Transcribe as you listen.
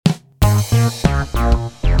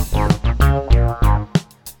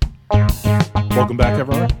Welcome back,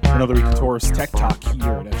 everyone, to another week of Torrice Tech Talk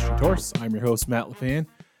here at SG Torrice. I'm your host, Matt LaFan.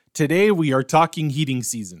 Today, we are talking heating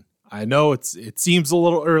season. I know it seems a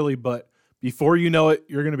little early, but before you know it,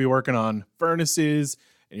 you're going to be working on furnaces,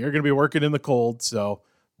 and you're going to be working in the cold. So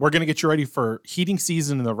we're going to get you ready for heating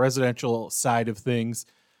season in the residential side of things.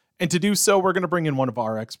 And to do so, we're going to bring in one of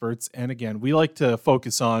our experts. And again, we like to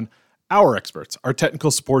focus on our experts, our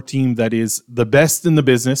technical support team that is the best in the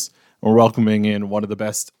business. We're welcoming in one of the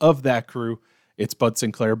best of that crew. It's Bud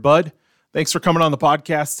Sinclair. Bud, thanks for coming on the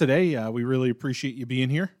podcast today. We really appreciate you being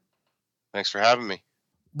here. Thanks for having me.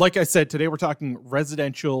 Like I said, today we're talking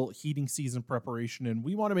residential heating season preparation, and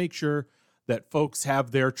we want to make sure that folks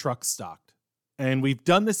have their trucks stocked. And we've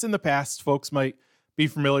done this in the past. Folks might be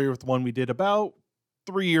familiar with one we did about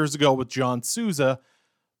 3 years ago with John Souza,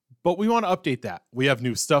 but we want to update that. We have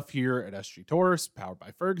new stuff here at SG Torrice, powered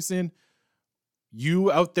by Ferguson.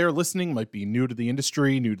 You out there listening might be new to the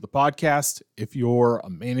industry, new to the podcast. If you're a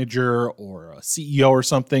manager or a CEO or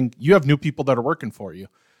something, you have new people that are working for you.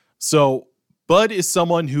 So Bud is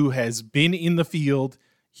someone who has been in the field.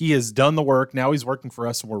 He has done the work. Now he's working for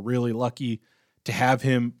us, and we're really lucky to have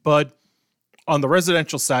him. Bud, on the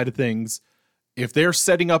residential side of things, if they're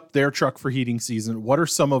setting up their truck for heating season, what are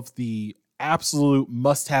some of the absolute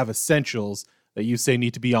must-have essentials that you say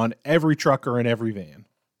need to be on every truck or in every van?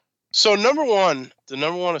 So the number one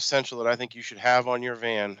essential that I think you should have on your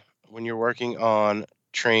van when you're working on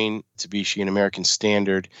Trane, Mitsubishi, and American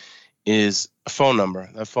Standard is a phone number.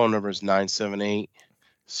 That phone number is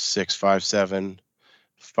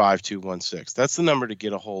 978-657-5216. That's the number to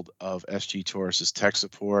get a hold of SG Torrice's tech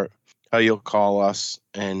support. How you'll call us,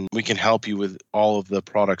 and we can help you with all of the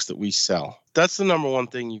products that we sell. That's the number one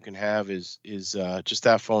thing you can have is just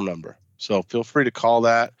that phone number. So feel free to call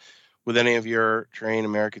that with any of your Trane,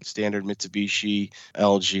 American Standard, Mitsubishi,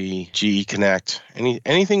 LG, GE Connect,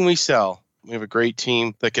 anything we sell. We have a great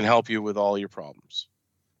team that can help you with all your problems.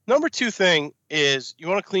 Number two thing is you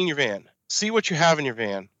want to clean your van. See what you have in your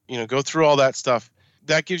van. Go through all that stuff.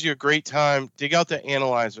 That gives you a great time. Dig out the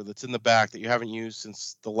analyzer that's in the back that you haven't used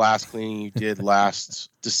since the last cleaning you did last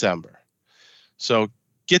December. So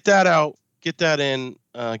get that out, get that in,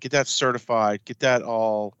 get that certified, get that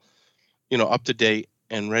all, up to date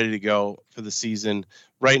and ready to go for the season.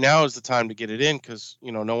 Right now is the time to get it in because,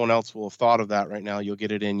 no one else will have thought of that right now. You'll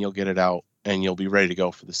get it in, you'll get it out, and you'll be ready to go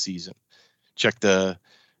for the season. Check the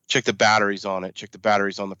batteries on it. Check the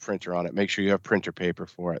batteries on the printer on it. Make sure you have printer paper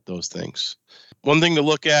for it, those things. One thing to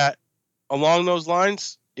look at along those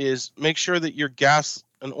lines is make sure that your gas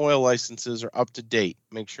and oil licenses are up to date.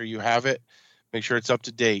 Make sure you have it. Make sure it's up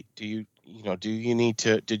to date. Do you need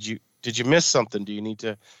to, did you miss something? Do you need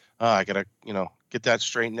to, I gotta, get that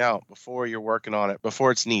straightened out before you're working on it,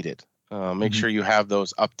 before it's needed. Make sure you have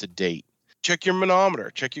those up to date. Check your manometer,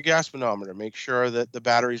 check your gas manometer, make sure that the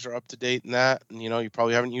batteries are up to date in that. And, you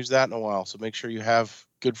probably haven't used that in a while. So make sure you have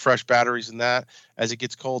good, fresh batteries in that. As it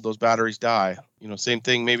gets cold, those batteries die. Same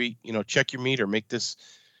thing, maybe, check your meter, make this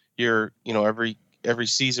your, every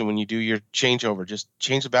season when you do your changeover, just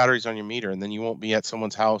change the batteries on your meter, and then you won't be at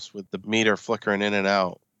someone's house with the meter flickering in and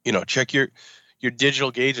out. Check your digital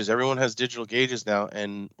gauges. Everyone has digital gauges now,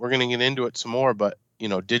 and we're going to get into it some more, but,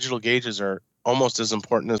 digital gauges are almost as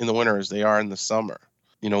important in the winter as they are in the summer.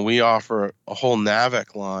 We offer a whole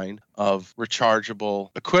NAVEC line of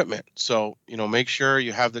rechargeable equipment. So, make sure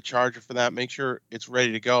you have the charger for that. Make sure it's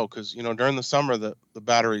ready to go because, during the summer, the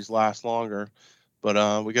batteries last longer,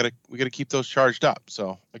 but we got to keep those charged up.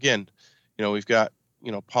 So again, we've got,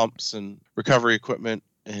 pumps and recovery equipment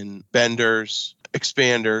and benders,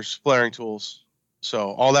 expanders, flaring tools.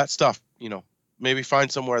 So all that stuff, maybe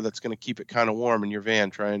find somewhere that's going to keep it kind of warm in your van.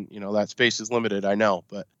 Try and, that space is limited, I know,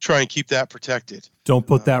 but try and keep that protected. Don't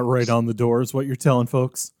put that right on the door is what you're telling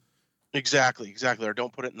folks. Exactly. Or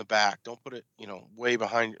don't put it in the back. Don't put it, way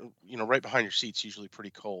behind, right behind your seat's usually pretty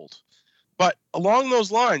cold. But along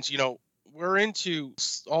those lines, we're into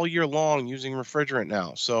all year long using refrigerant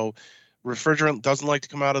now. So refrigerant doesn't like to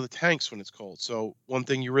come out of the tanks when it's cold. So one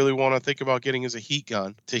thing you really want to think about getting is a heat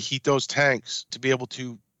gun to heat those tanks, to be able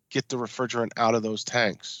to get the refrigerant out of those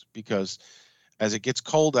tanks, because as it gets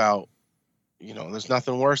cold out, there's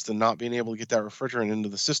nothing worse than not being able to get that refrigerant into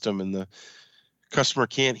the system, and the customer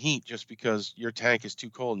can't heat just because your tank is too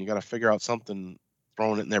cold, and you got to figure out something,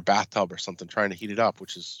 throwing it in their bathtub or something, trying to heat it up,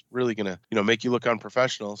 which is really going to, make you look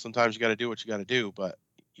unprofessional. Sometimes you got to do what you got to do, but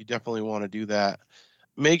you definitely want to do that.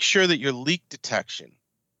 Make sure that your leak detection,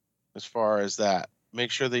 as far as that,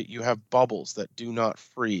 make sure that you have bubbles that do not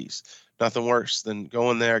freeze. Nothing worse than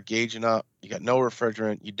going there, gauging up. You got no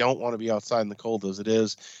refrigerant. You don't want to be outside in the cold as it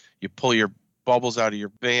is. You pull your bubbles out of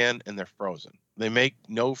your van and they're frozen. They make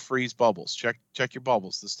no freeze bubbles. Check your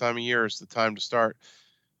bubbles. This time of year is the time to start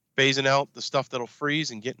phasing out the stuff that'll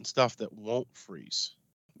freeze and getting stuff that won't freeze.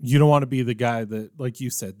 You don't want to be the guy that, like you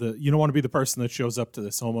said, you don't want to be the person that shows up to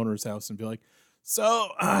this homeowner's house and be like, so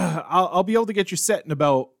I'll be able to get you set in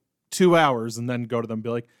about 2 hours, and then go to them and be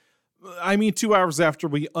like, I mean 2 hours after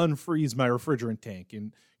we unfreeze my refrigerant tank.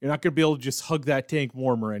 And you're not going to be able to just hug that tank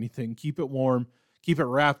warm or anything. Keep it warm, keep it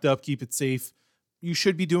wrapped up, keep it safe. You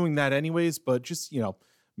should be doing that anyways, but just,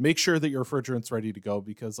 make sure that your refrigerant's ready to go,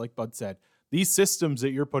 because like Bud said, these systems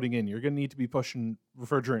that you're putting in, you're going to need to be pushing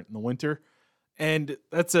refrigerant in the winter. And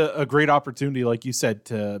that's a great opportunity, like you said,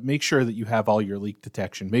 to make sure that you have all your leak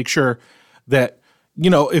detection. Make sure that,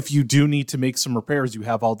 if you do need to make some repairs, you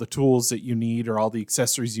have all the tools that you need or all the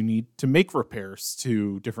accessories you need to make repairs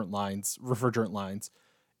to different lines, refrigerant lines,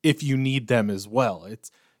 if you need them as well.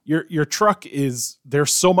 It's your truck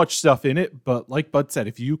there's so much stuff in it, but like Bud said,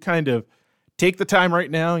 if you kind of take the time right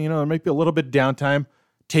now, there might be a little bit of downtime,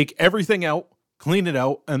 take everything out, clean it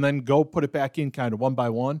out, and then go put it back in kind of one by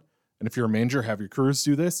one. And if you're a manager, have your crews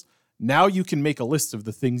do this. Now you can make a list of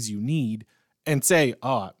the things you need and say,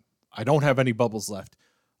 I don't have any bubbles left.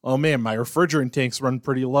 Oh man, my refrigerant tanks run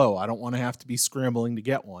pretty low. I don't want to have to be scrambling to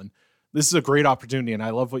get one. This is a great opportunity. And I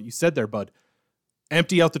love what you said there, Bud.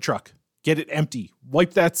 Empty out the truck, get it empty,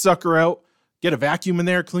 wipe that sucker out, get a vacuum in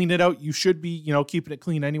there, clean it out. You should be, keeping it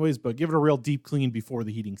clean anyways, but give it a real deep clean before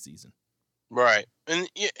the heating season. Right. And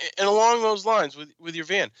along those lines with your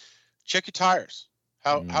van, check your tires.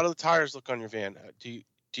 How do the tires look on your van?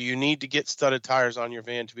 Do you need to get studded tires on your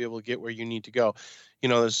van to be able to get where you need to go?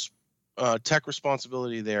 There's tech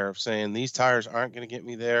responsibility there of saying these tires aren't going to get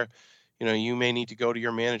me there. You may need to go to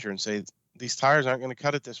your manager and say these tires aren't going to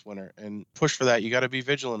cut it this winter, and push for that. You got to be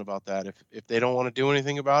vigilant about that. If they don't want to do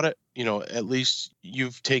anything about it, at least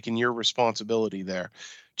you've taken your responsibility there.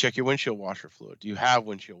 Check your windshield washer fluid. Do you have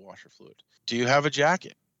windshield washer fluid? Do you have a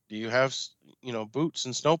jacket? Do you have, boots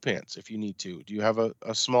and snow pants if you need to? Do you have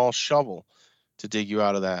a small shovel to dig you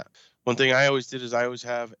out of that? One thing I always did is I always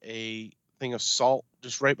have a thing of salt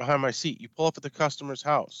just right behind my seat. You pull up at the customer's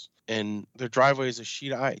house and their driveway is a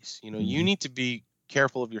sheet of ice. You need to be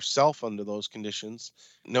careful of yourself under those conditions.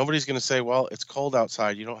 Nobody's going to say, well, it's cold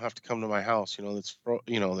outside, you don't have to come to my house.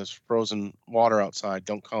 There's frozen water outside.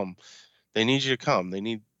 Don't come. They need you to come. They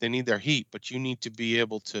need their heat, but you need to be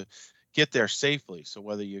able to get there safely. So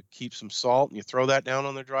whether you keep some salt and you throw that down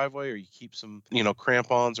on their driveway, or you keep some,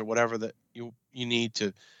 crampons or whatever that you need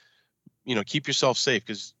to, keep yourself safe,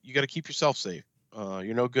 because you got to keep yourself safe.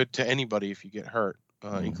 You're no good to anybody if you get hurt,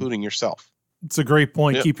 including yourself. It's a great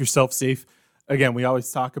point. Yep. Keep yourself safe. Again, we always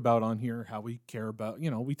talk about on here how we care about,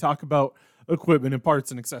 we talk about equipment and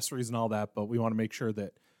parts and accessories and all that, but we want to make sure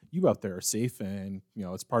that you out there are safe. And,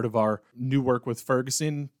 as part of our new work with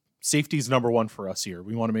Ferguson, safety is number one for us here.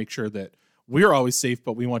 We want to make sure that we're always safe,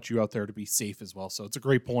 but we want you out there to be safe as well. So it's a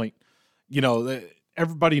great point.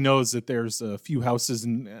 Everybody knows that there's a few houses,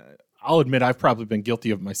 and I'll admit I've probably been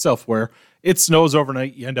guilty of it myself, where it snows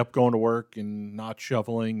overnight, you end up going to work and not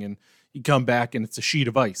shoveling, and you come back and it's a sheet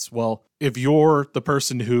of ice. Well, if you're the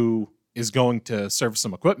person who is going to service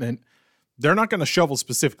some equipment, they're not going to shovel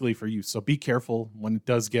specifically for you. So be careful when it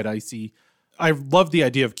does get icy. I love the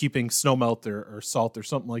idea of keeping snow melt or salt or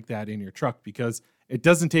something like that in your truck, because it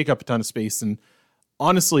doesn't take up a ton of space. And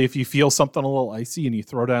honestly, if you feel something a little icy and you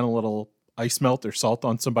throw down a little ice melt or salt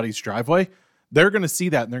on somebody's driveway, they're going to see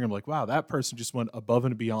that and they're going to be like, wow, that person just went above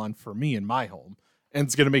and beyond for me in my home. And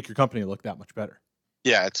it's going to make your company look that much better.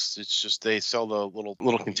 Yeah, it's just they sell the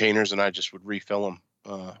little containers, and I just would refill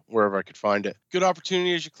them wherever I could find it. Good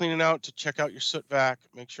opportunity as you're cleaning out to check out your soot vac.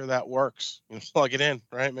 Make sure that works. Plug it in,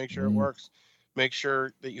 right? Make sure it works. Make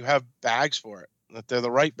sure that you have bags for it, that they're the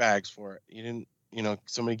right bags for it. You didn't,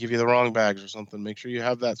 somebody give you the wrong bags or something. Make sure you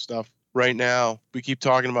have that stuff. Right now, we keep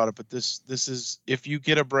talking about it, but this is, if you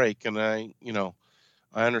get a break, and I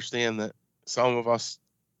understand that some of us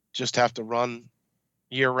just have to run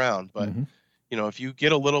year round, but if you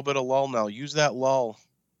get a little bit of lull now, use that lull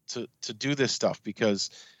to do this stuff, because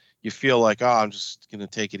you feel like, I'm just going to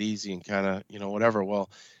take it easy and kind of, whatever. Well,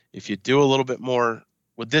 if you do a little bit more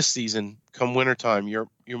with this season, come wintertime, you're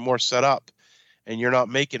more set up, and you're not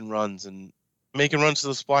making runs, and making runs to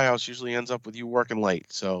the supply house usually ends up with you working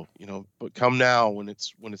late. So, but come now when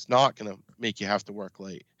it's not going to make you have to work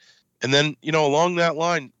late. And then, along that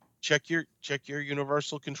line, check your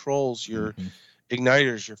universal controls, your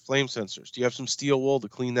igniters, your flame sensors. Do you have some steel wool to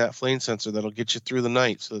clean that flame sensor that'll get you through the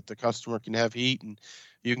night, so that the customer can have heat and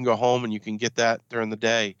you can go home and you can get that during the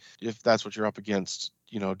day if that's what you're up against?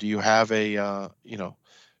 Do you have a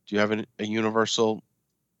universal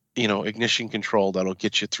ignition control that'll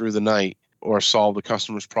get you through the night or solve the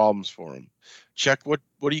customer's problems for them. Check what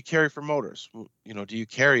do you carry for motors? Do you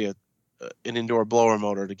carry an indoor blower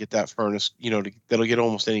motor to get that furnace, that'll get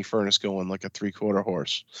almost any furnace going, like a 3/4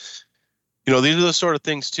 horse. These are the sort of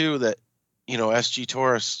things too that, SG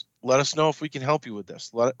Torrice, let us know if we can help you with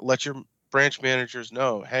this. Let your branch managers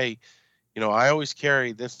know, hey, I always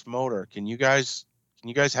carry this motor. Can you guys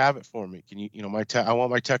have it for me? Can you, I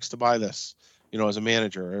want my techs to buy this, as a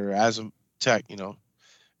manager or as a tech,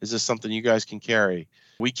 is this something you guys can carry?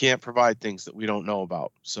 We can't provide things that we don't know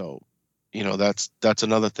about. So, that's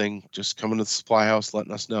another thing. Just coming to the supply house,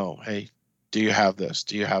 letting us know, hey, do you have this?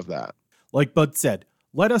 Do you have that? Like Bud said,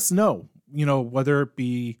 let us know, whether it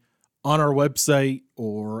be on our website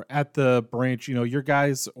or at the branch, your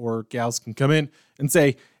guys or gals can come in and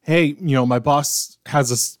say, hey, my boss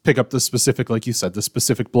has us pick up the specific, like you said, the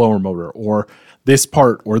specific blower motor or this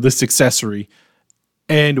part or this accessory,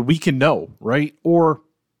 and we can know, right? Or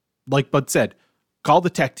like Bud said, call the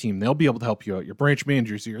tech team. They'll be able to help you out. Your branch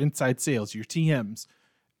managers, your inside sales, your TMs.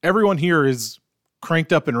 Everyone here is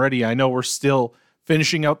cranked up and ready. I know we're still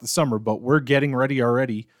finishing out the summer, but we're getting ready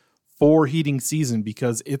already for heating season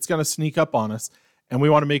because it's going to sneak up on us. And we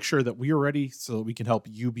want to make sure that we are ready so that we can help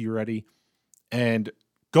you be ready. And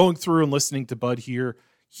going through and listening to Bud here,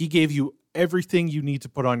 he gave you everything you need to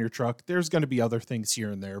put on your truck. There's going to be other things here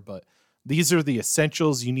and there, but these are the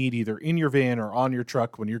essentials you need either in your van or on your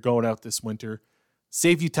truck when you're going out this winter.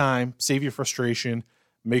 Save you time, save your frustration,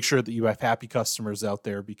 make sure that you have happy customers out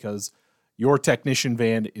there because your technician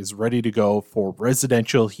van is ready to go for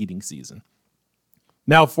residential heating season.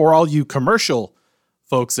 Now, for all you commercial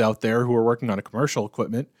folks out there who are working on a commercial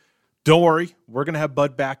equipment, don't worry. We're going to have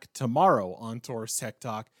Bud back tomorrow on Torrice Tech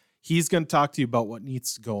Talk. He's going to talk to you about what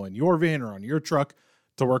needs to go in your van or on your truck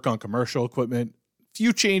to work on commercial equipment.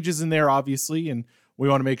 Few changes in there, obviously, and we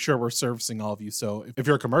want to make sure we're servicing all of you. So if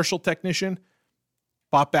you're a commercial technician,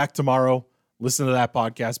 pop back tomorrow. Listen to that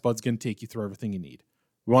podcast. Bud's going to take you through everything you need.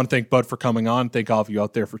 We want to thank Bud for coming on. Thank all of you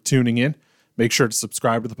out there for tuning in. Make sure to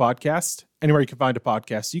subscribe to the podcast. Anywhere you can find a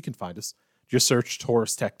podcast, you can find us. Just search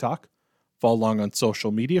Torrice Tech Talk. Follow along on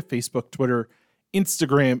social media, Facebook, Twitter,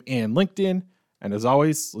 Instagram, and LinkedIn. And as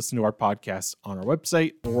always, listen to our podcast on our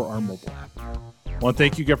website or our mobile app. I want to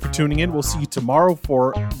thank you again for tuning in. We'll see you tomorrow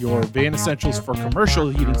for your van essentials for commercial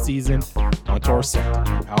heating season on Torrice Tech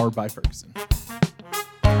Talk, powered by Ferguson.